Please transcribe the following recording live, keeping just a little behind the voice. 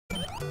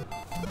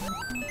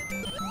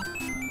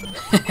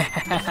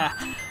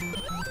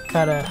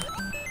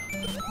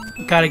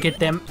Gotta get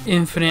them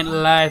infinite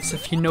lives,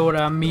 if you know what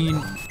I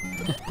mean.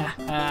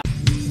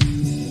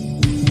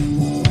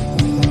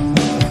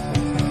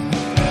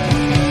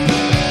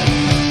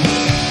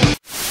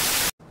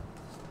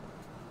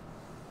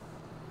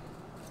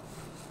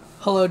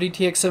 Hello,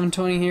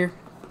 DTX720 here.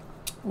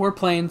 We're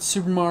playing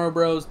Super Mario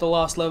Bros. The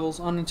Lost Levels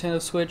on Nintendo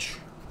Switch.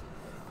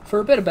 For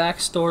a bit of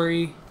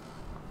backstory,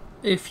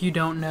 if you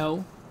don't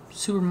know,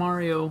 Super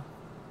Mario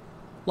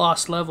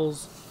Lost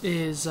Levels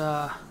is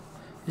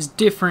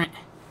different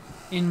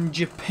in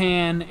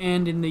Japan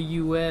and in the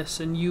US.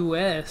 And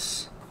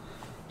US,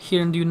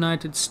 here in the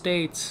United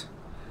States,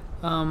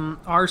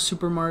 our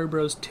Super Mario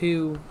Bros.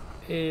 2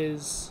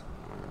 is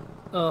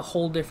a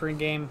whole different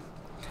game.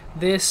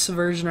 This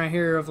version right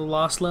here of the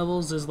Lost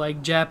Levels is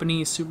like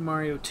Japanese Super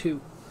Mario 2.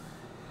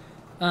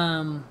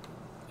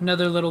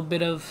 Another little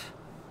bit of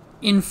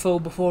info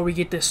before we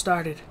get this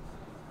started.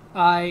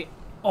 I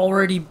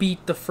already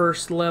beat the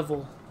first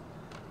level,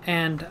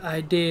 and I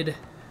did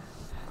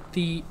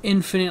the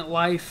infinite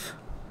life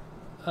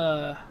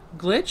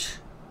glitch,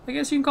 I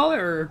guess you can call it,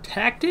 or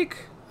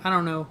tactic, I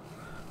don't know,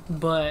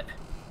 but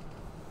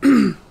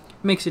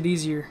makes it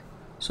easier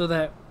so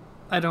that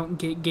I don't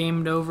get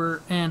gamed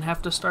over and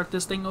have to start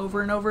this thing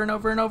over and over and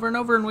over and over and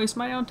over and waste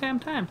my own damn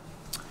time.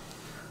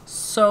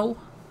 So,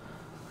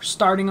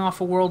 starting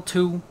off of World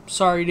 2.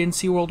 Sorry you didn't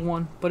see World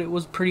 1, but it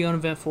was pretty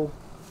uneventful.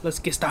 Let's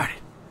get started.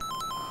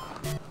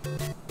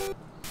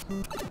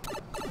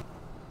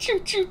 Choo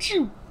choo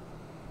choo!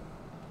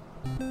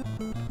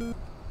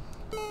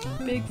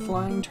 Big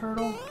flying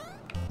turtle.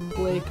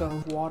 Lake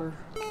of water.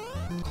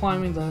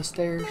 Climbing the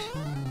stairs.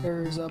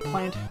 There's a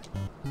plant.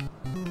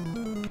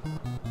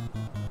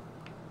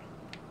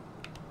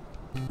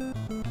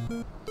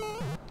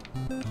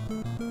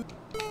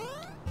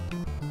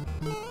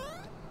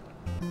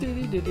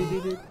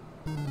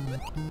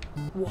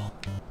 Whoa.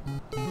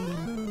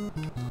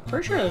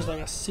 Pretty sure there's like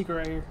a secret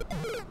right here.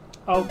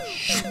 Oh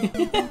shit.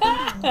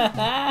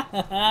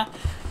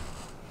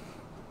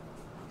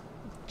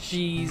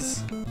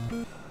 Jeez.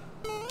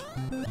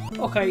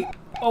 Okay.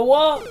 Oh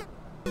whoa!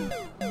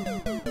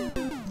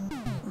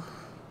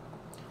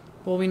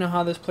 Well, we know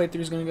how this playthrough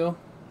is gonna go.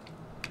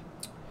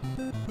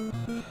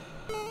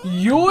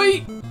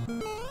 Yoy!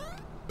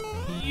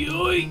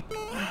 Yoy!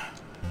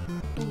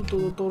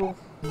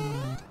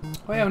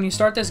 Oh yeah, when you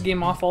start this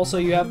game off, also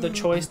you have the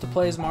choice to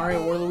play as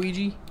Mario or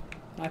Luigi.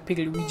 I pick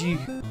Luigi.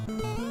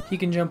 He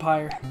can jump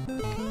higher.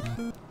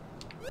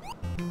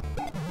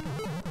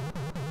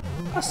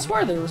 I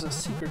swear there was a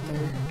secret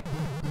there.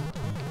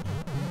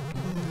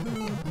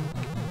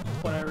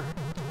 Whatever.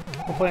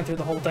 We're playing through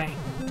the whole thing.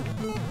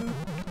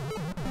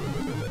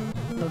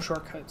 No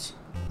shortcuts.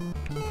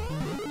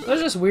 So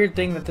there's this weird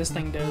thing that this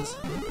thing does,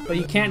 but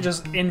you can't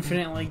just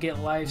infinitely get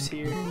lives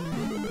here.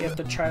 You have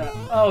to try to...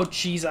 Oh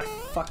jeez, I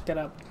fucked it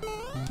up.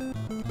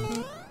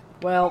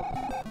 Well,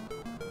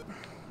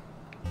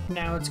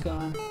 now it's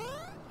gone,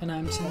 and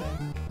I'm sad.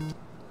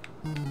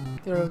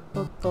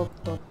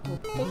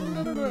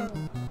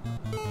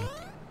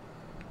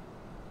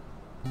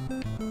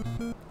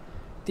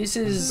 This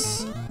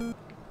is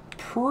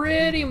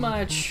pretty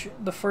much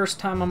the first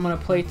time I'm gonna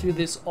play through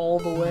this all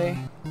the way.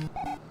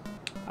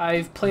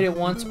 I've played it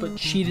once, but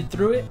cheated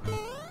through it,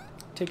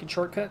 taking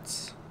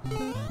shortcuts.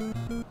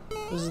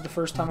 This is the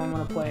first time I'm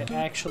gonna play it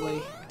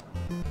actually,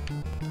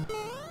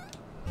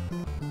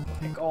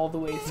 like all the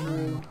way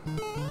through.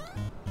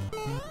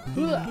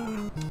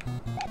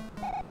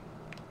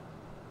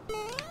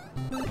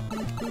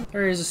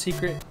 There is a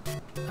secret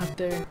up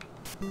there.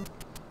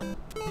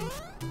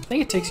 I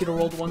think it takes you to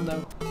World 1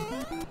 though.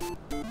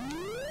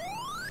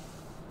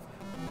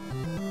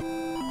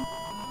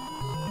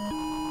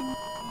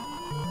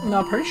 No,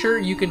 I'm pretty sure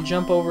you can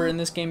jump over, in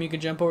this game you can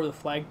jump over the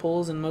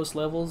flagpoles in most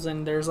levels,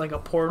 and there's like a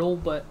portal,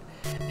 but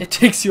it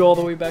takes you all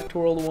the way back to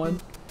World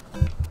 1.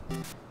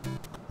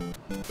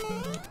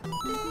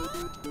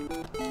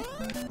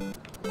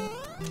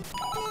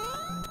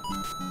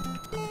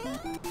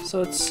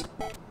 So it's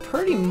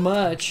pretty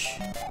much...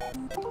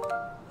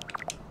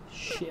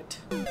 Shit.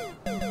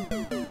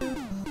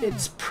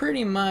 It's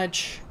pretty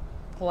much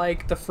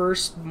like the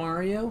first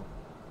Mario,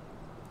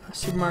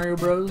 Super Mario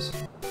Bros.,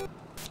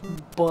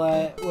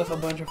 but with a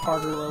bunch of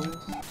harder levels.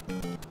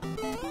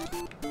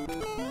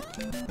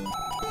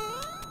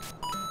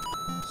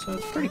 So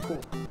it's pretty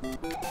cool.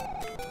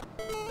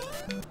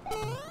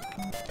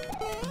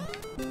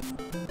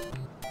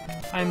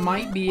 I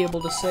might be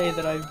able to say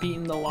that I've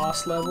beaten the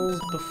Lost Levels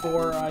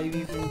before I've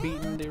even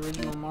beaten the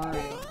original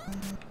Mario.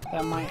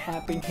 That might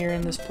happen here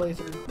in this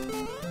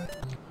playthrough.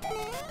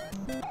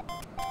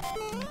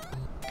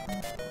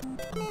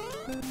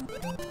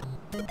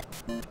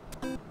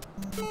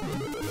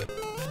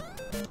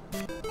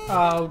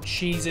 Oh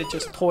jeez, it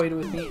just toyed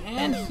with me,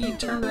 and he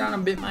turned around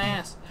and bit my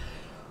ass.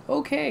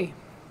 Okay.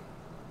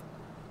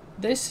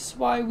 This is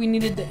why we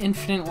needed the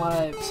infinite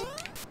lives.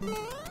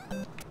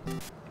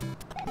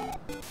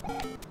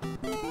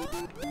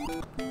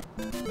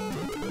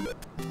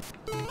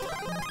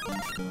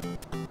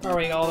 There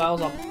we go, that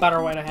was a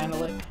better way to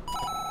handle it.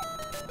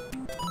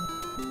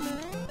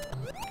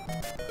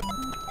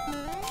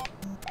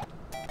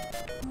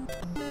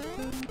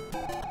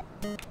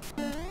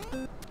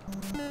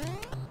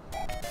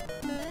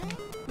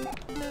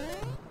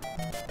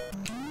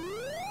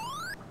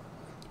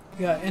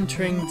 We are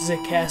entering the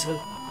castle.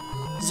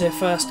 The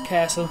first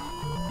castle.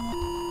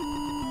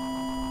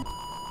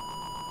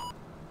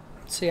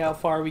 Let's see how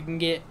far we can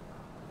get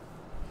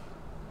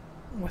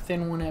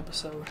within one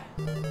episode.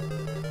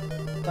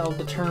 That'll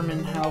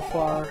determine how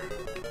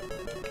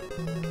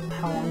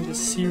long this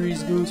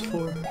series goes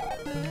for.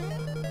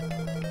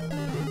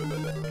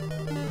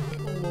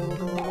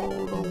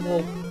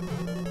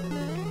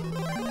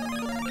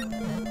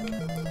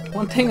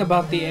 One thing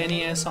about the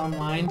NES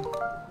Online,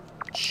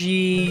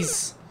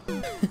 jeez.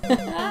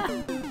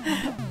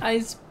 I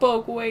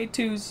spoke way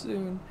too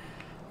soon.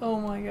 Oh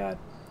my god.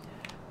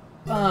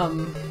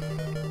 The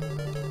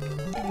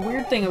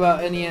weird thing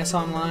about NES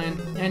Online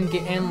and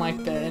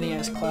like the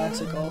NES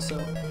Classic also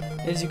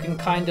is you can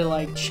kind of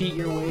like cheat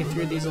your way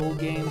through these old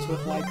games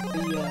with like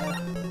the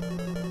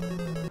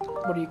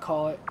what do you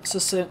call it?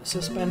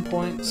 Suspend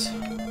points,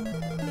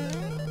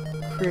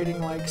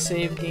 creating like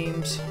save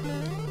games.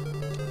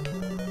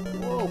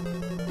 Whoa,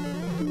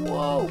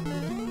 whoa.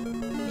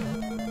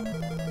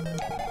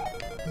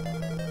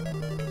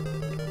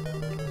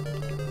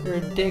 You're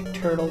a dick,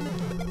 turtle.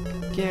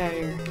 Get out of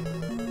here.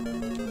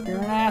 You're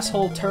an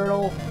asshole,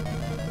 turtle.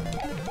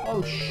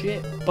 Oh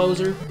shit,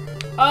 Bozer.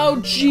 Oh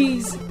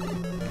jeez.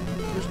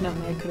 There's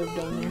nothing I could have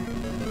done there.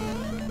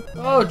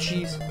 Oh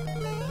jeez.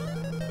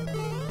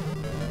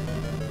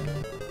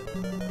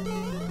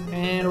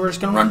 And we're just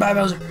gonna run by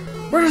Bowser.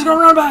 We're just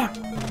gonna run by him.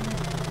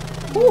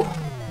 Woo.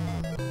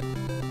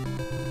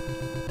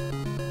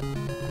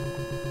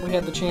 We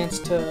had the chance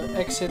to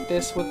exit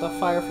this with the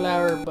fire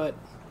flower, but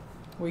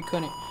we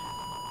couldn't.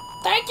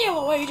 Thank you,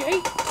 Luigi!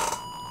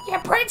 Your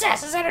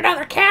princess is in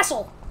another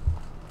castle!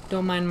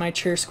 Don't mind my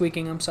chair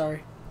squeaking, I'm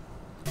sorry.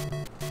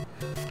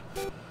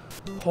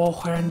 Oh,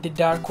 we're in the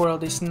dark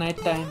world, it's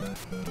nighttime.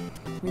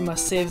 We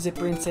must save the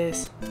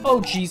princess.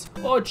 Oh jeez,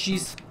 oh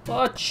jeez,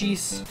 oh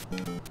jeez.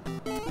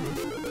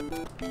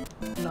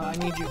 No, I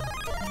need you.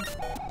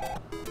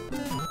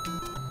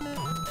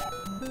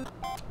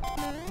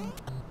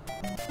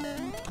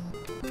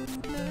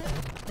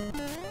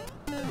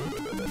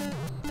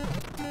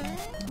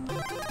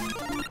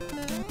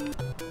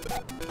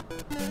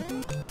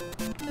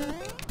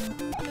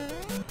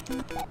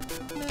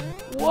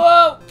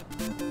 Whoa!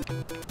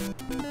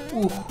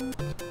 Ooh,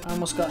 I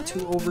almost got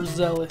too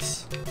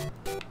overzealous.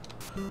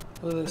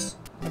 Look at this.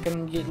 I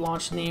can get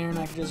launched in the air and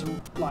I can just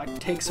like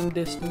take some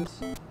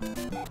distance.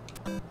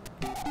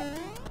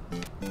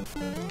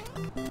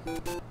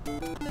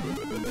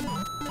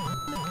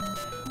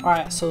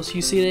 Alright, so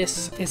you see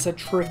this? It's a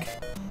trick.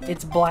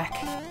 It's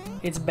black.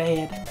 It's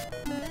bad.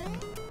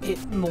 It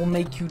will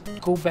make you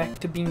go back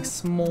to being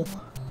small.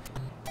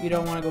 You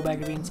don't want to go back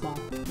to being small.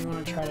 You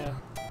want to try to...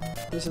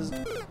 This is...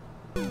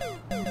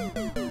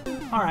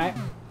 Alright.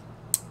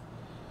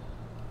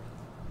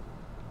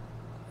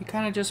 You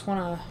kind of just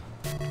want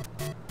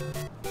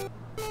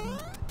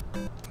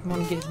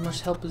to get as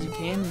much help as you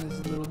can in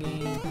this little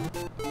game.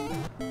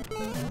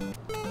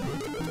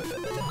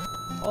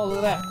 Oh,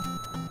 look at that.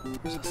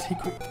 There's a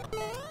secret.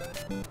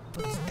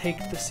 Let's take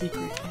the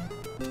secret.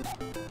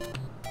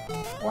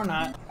 Or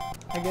not.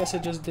 I guess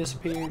it just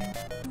disappeared.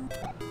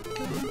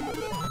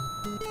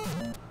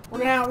 We're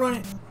gonna outrun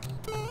it.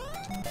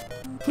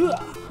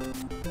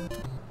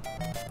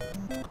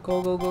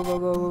 Go, go, go, go,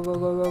 go, go, go,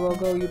 go, go, go,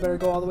 go. You better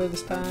go all the way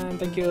this time.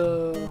 Thank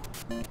you.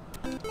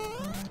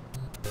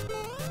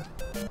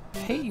 I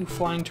hate you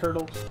flying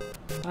turtles.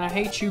 And I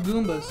hate you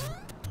Goombas.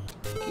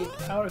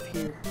 Get out of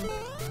here.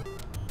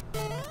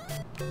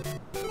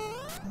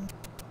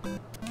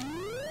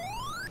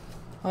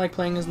 I like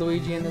playing as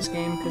Luigi in this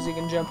game because he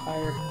can jump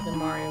higher than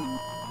Mario.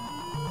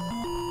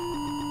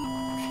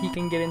 He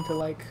can get into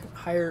like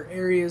higher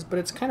areas, but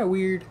it's kind of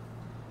weird.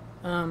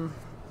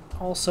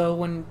 Also,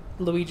 when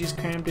Luigi's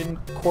crammed in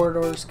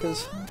corridors,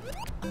 because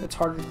it's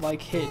hard to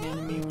like hit an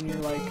enemy when you're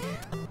like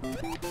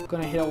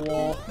gonna hit a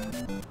wall.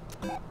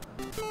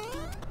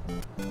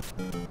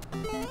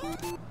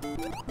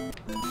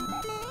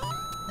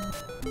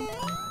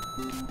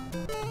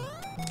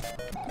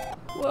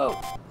 Whoa!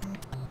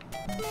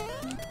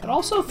 It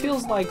also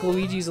feels like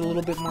Luigi's a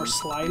little bit more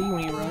slidey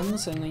when he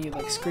runs and then he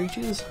like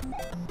screeches.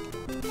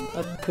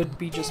 That could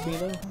be just me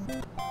though.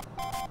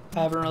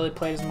 I haven't really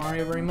played as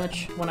Mario very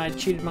much. When I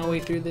cheated my way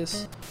through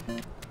this,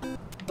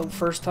 the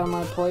first time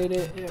I played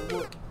it,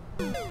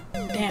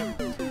 damn.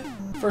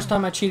 First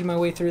time I cheated my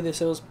way through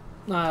this, it was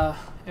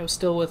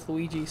still with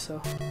Luigi,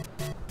 so.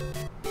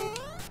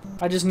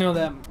 I just know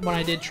that when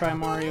I did try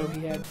Mario,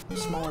 he had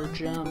smaller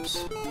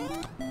jumps.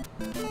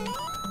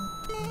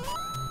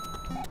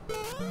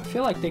 I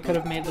feel like they could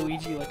have made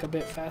Luigi like a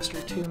bit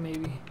faster too,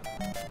 maybe.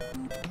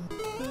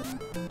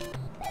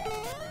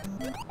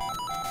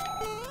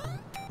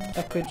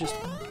 That could just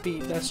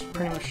be, that's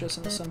pretty much just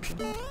an assumption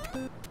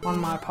on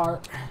my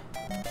part.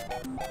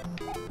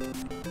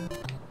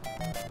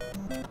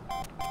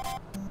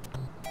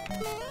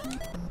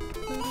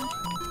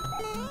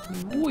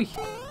 Whee!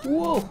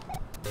 Whoa!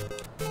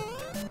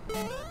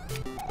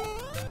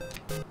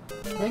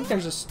 I think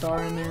there's a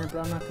star in there,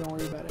 but I'm not gonna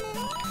worry about it.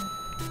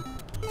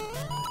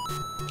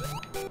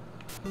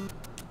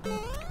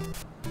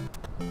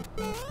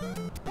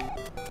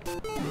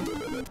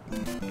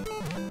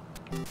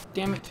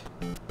 Damn it.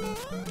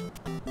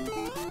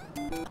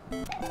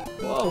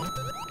 Whoa.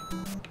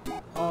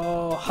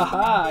 Oh,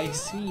 haha, I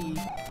see.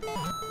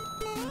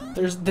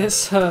 There's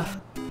this,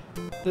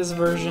 this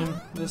version,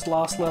 this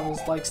Lost Levels,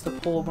 likes to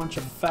pull a bunch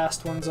of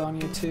fast ones on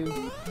you,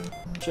 too.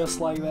 Just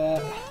like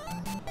that.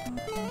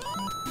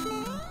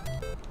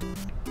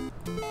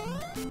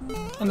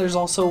 And there's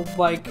also,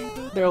 like,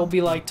 there'll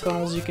be, like,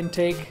 tunnels you can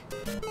take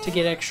to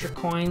get extra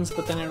coins,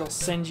 but then it'll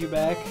send you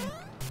back,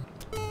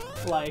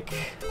 like,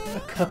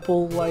 a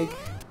couple, like,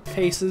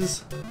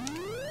 paces,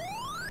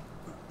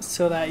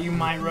 so that you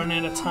might run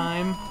out of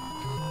time.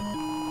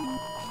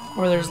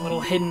 Or there's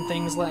little hidden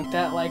things like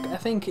that, like, I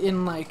think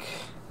in, like,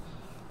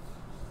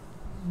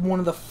 one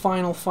of the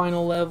final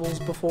levels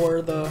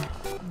before the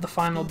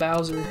final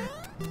Bowser,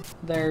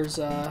 there's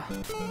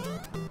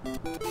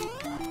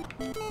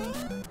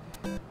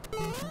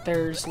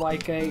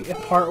like a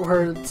part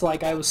where it's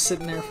like I was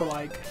sitting there for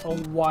like a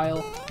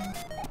while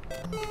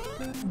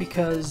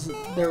because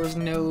there was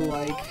no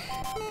like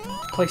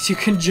place you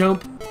can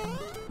jump.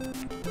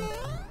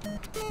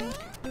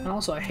 And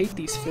also I hate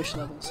these fish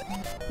levels.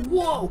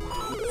 Whoa!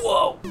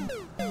 Whoa!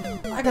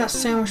 I got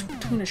sandwiched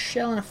between a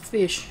shell and a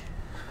fish.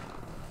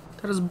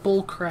 That is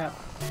bull crap.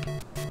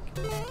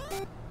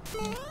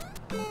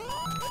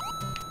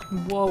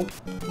 Whoa!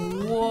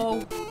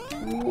 Whoa!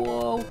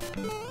 Whoa!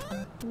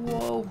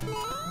 Whoa!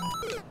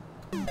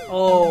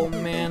 Oh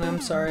man,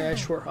 I'm sorry, I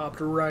short hopped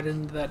right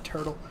into that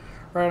turtle.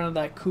 Right into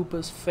that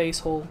Koopa's face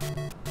hole.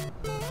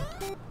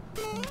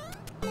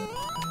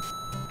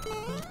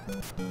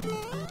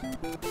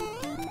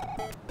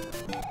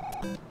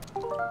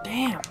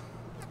 Damn!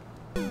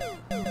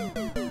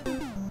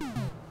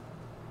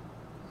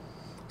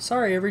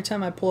 Sorry, every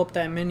time I pull up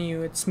that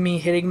menu, it's me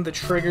hitting the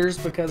triggers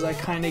because I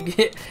kind of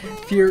get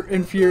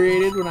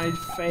infuriated when I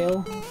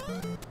fail.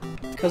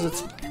 Because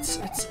it's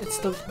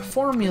the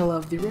formula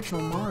of the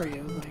original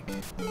Mario. Like,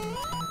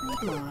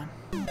 come on.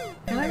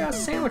 And I got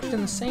sandwiched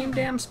in the same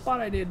damn spot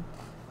I did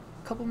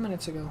a couple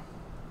minutes ago.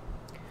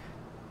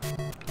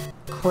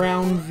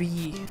 Crown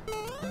V.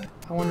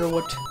 I wonder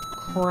what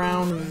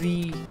Crown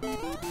V.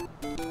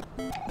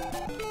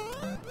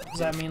 Does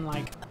that mean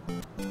like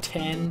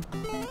 10?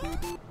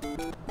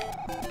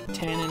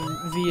 10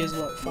 and V is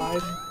what,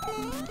 5?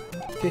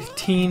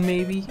 15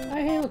 maybe? Oh,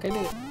 hey, look, I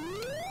did it.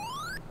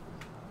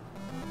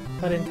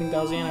 I didn't think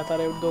that was the end. I thought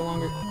it would go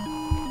longer.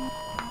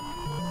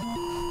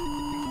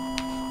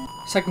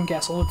 Second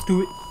castle. Let's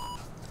do it.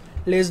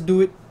 Let's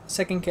do it.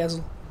 Second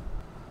castle.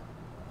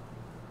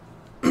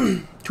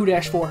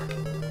 2-4.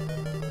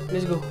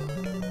 Let's go.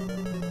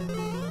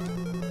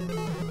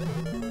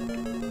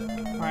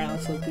 Alright,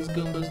 let's let these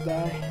Goombas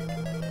die.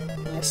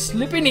 And I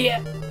slip in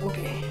here.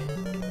 Okay.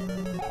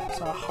 It's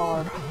a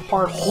hard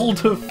hole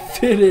to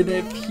fit in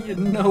if you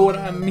know what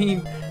I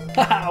mean.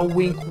 Haha,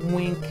 wink,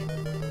 wink.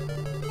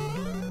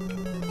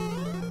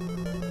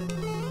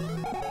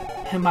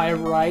 Am I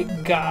right,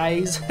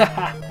 guys?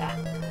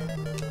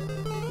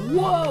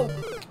 Whoa!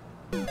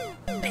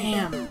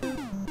 Damn.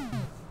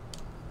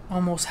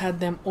 Almost had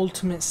them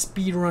ultimate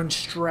speedrun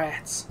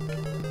strats.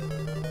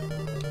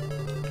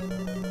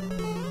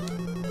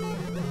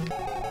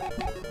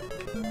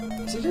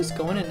 Is it just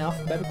going in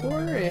alphabetical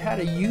order? It had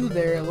a U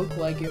there, it looked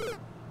like it.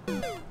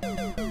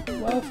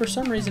 Well, for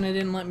some reason it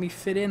didn't let me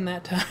fit in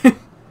that time.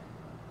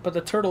 But the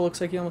turtle looks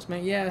like he almost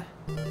meant, yeah.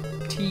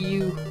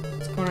 TU.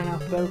 It's going in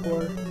alphabetical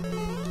order.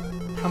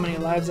 How many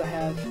lives I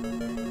have.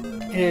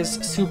 It is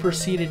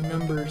superseded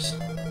numbers.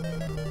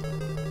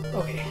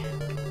 Okay.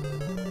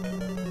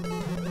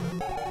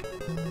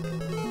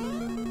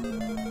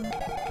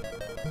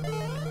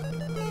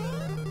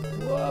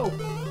 Whoa!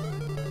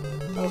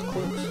 That was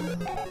close.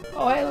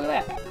 Oh, hey, look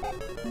at that!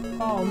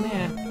 Oh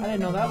man, I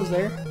didn't know that was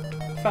there.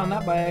 Found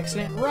that by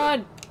accident.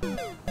 Run!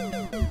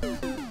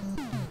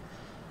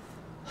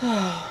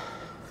 I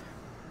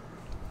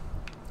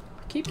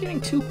keep getting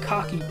too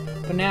cocky,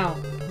 but now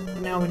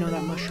we know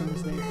that mushroom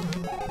is there.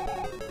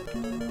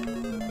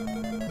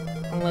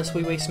 Unless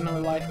we waste another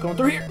life going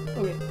through here.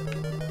 Okay.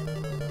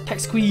 Tech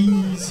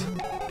squeeze.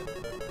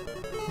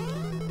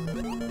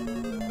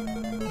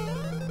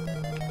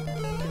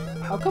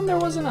 How come there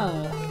wasn't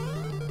a...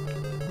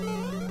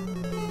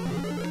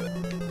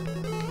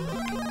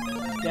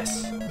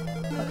 Yes.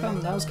 How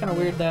come? That was kind of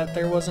weird that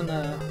there wasn't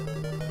a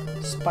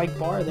spike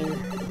bar there.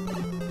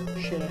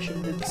 Shit, I should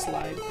have did the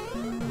slide.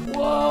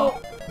 Whoa!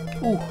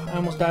 Ooh, I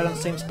almost died on the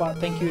same spot.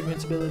 Thank you,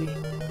 Invincibility,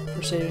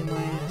 for saving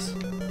my ass.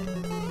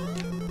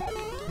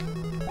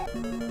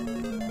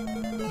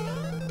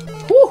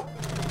 Whew!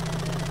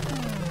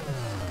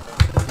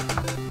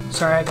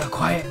 Sorry I got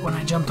quiet when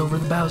I jumped over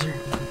the Bowser.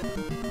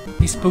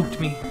 He spooked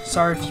me.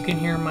 Sorry if you can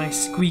hear my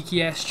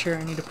squeaky ass chair.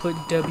 I need to put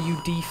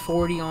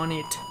WD-40 on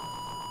it.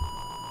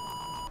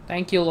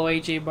 Thank you,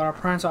 Luigi, but our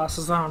princess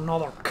is in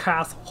another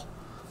castle.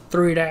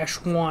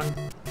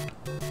 3-1.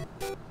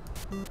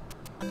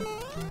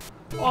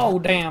 Oh,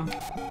 damn.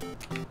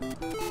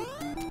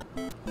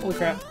 Holy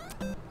crap.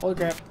 Holy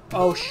crap.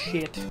 Oh,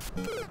 shit.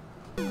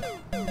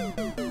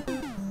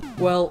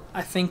 Well,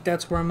 I think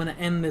that's where I'm going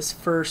to end this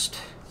first...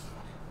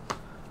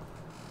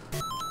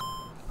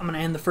 I'm going to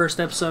end the first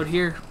episode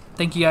here.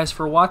 Thank you guys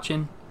for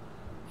watching.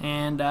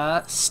 And,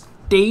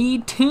 stay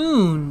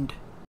tuned.